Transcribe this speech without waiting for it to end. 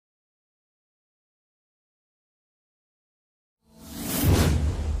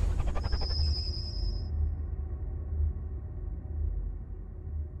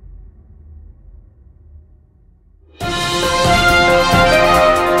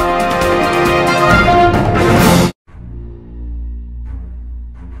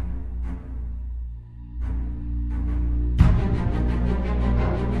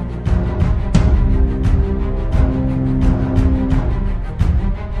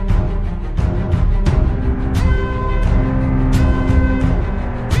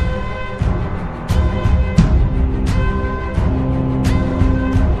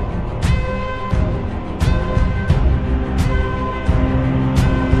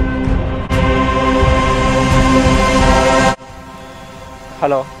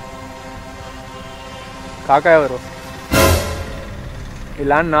Hello కాకా ఎవరు? ఈ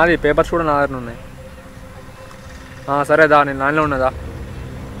ల్యాండ్ నాది, పేపర్స్ కూడా నా దగ్గర ఉన్నాయి. సరే దా, నేను ల్యాండ్లో ఉన్నదా?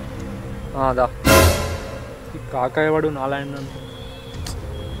 దా. ఈ కాకా ఎవడు నా ల్యాండ్ అని?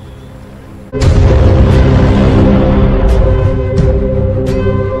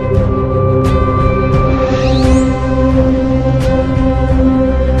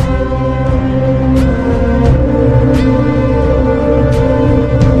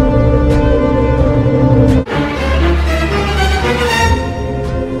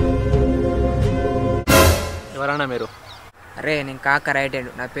 ఎవరన్నా మీరు? అరే నేను కాక రైట్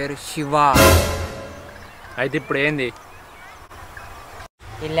హ్యాండ్, నా పేరు శివ. అయితే ఇప్పుడు ఏంది?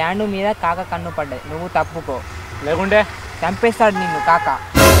 ఈ ల్యాండ్ మీద కాక కన్ను పడ్డాయి, నువ్వు తప్పుకో లేకుంటే చంపేస్తాడు నిన్ను కాక.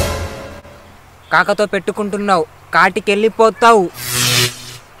 కాకతో పెట్టుకుంటున్నావు, కాటికి వెళ్ళిపోతావు.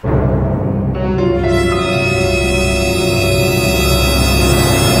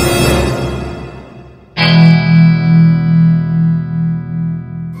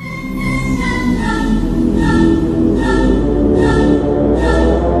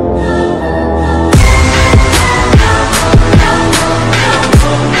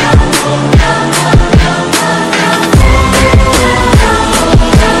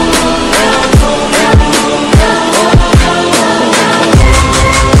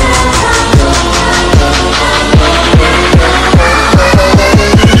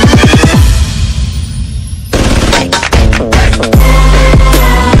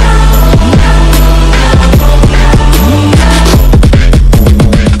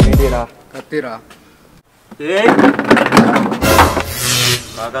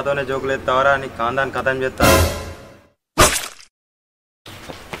 కాకాతోనే జోకులు ఎత్తావరా? నీ కాందాన్ని కథం చేస్తా.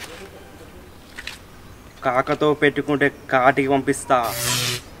 కాకతో పెట్టుకుంటే కాటికి పంపిస్తా.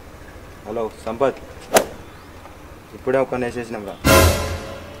 హలో సంపత్, ఇప్పుడే ఒక వేసేసినాం రా.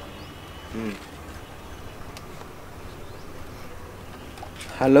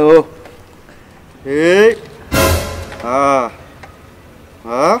 హలో ఏ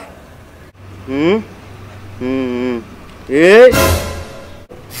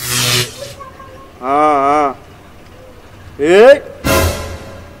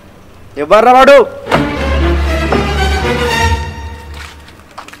ఎవర్రా వాడు?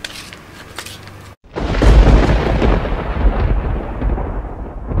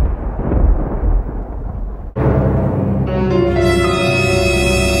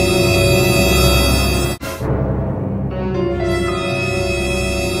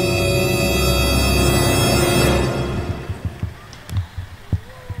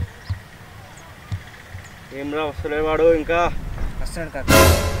 ఏమరా వస్తలేవాడు? ఇంకా వస్తాడు కాక.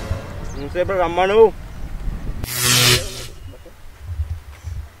 ఇంతసేపు రమ్మను.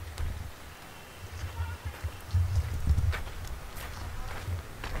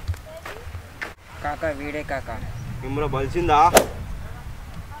 కాక వీడే కాక. ఏమరా బలిసిందా?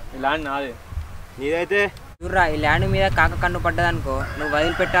 ఈ ల్యాండ్ నాది. నీదైతే చూర్రా, ఈ ల్యాండ్ మీద కాక కన్ను పడ్డదనుకో నువ్వు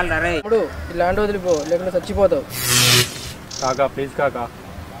వదిలిపెట్టాలి రే. ఇప్పుడు ఈ ల్యాండ్ వదిలిపో, లేకుంటే చచ్చిపోతావు. కాకా ప్లీజ్ కాకా,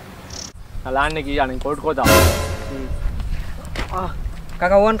 నా ల్యాండ్కి నేను కొట్టుకోతా.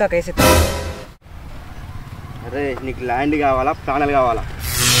 కాక ఓన్ కాక వేసి. అరే నీకు ల్యాండ్ కావాలా, ప్రాణాలు కావాలా?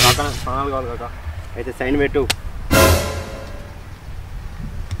 కాకా ప్రాణాలు కావాలి కాకా. అయితే సైన్ పెట్టు.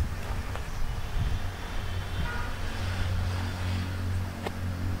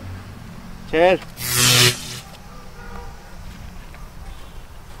 చేర్.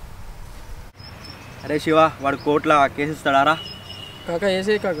 అరే శివ, వాడు కోర్టులో కేసు ఇస్తాడారా? కాక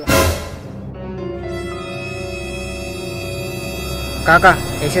వేసే కాక. కాక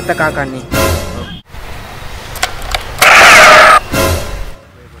వేసేత్త కాకాన్ని.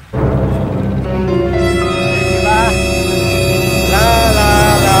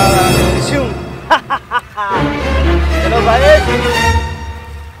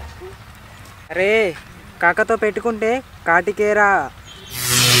 అరే కాకతో పెట్టుకుంటే కాటికేరా.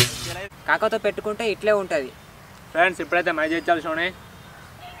 కాకతో పెట్టుకుంటే ఇట్లే ఉంటుంది. ఫ్రెండ్స్ ఇప్పుడైతే మై చేయాలి షోని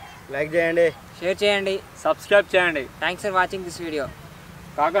లైక్ చేయండి, షేర్ చేయండి, సబ్స్క్రైబ్ చేయండి. Thanks for watching this video.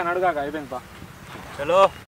 కాకా నడు కాకా, అయిపోయింది పా. చలో.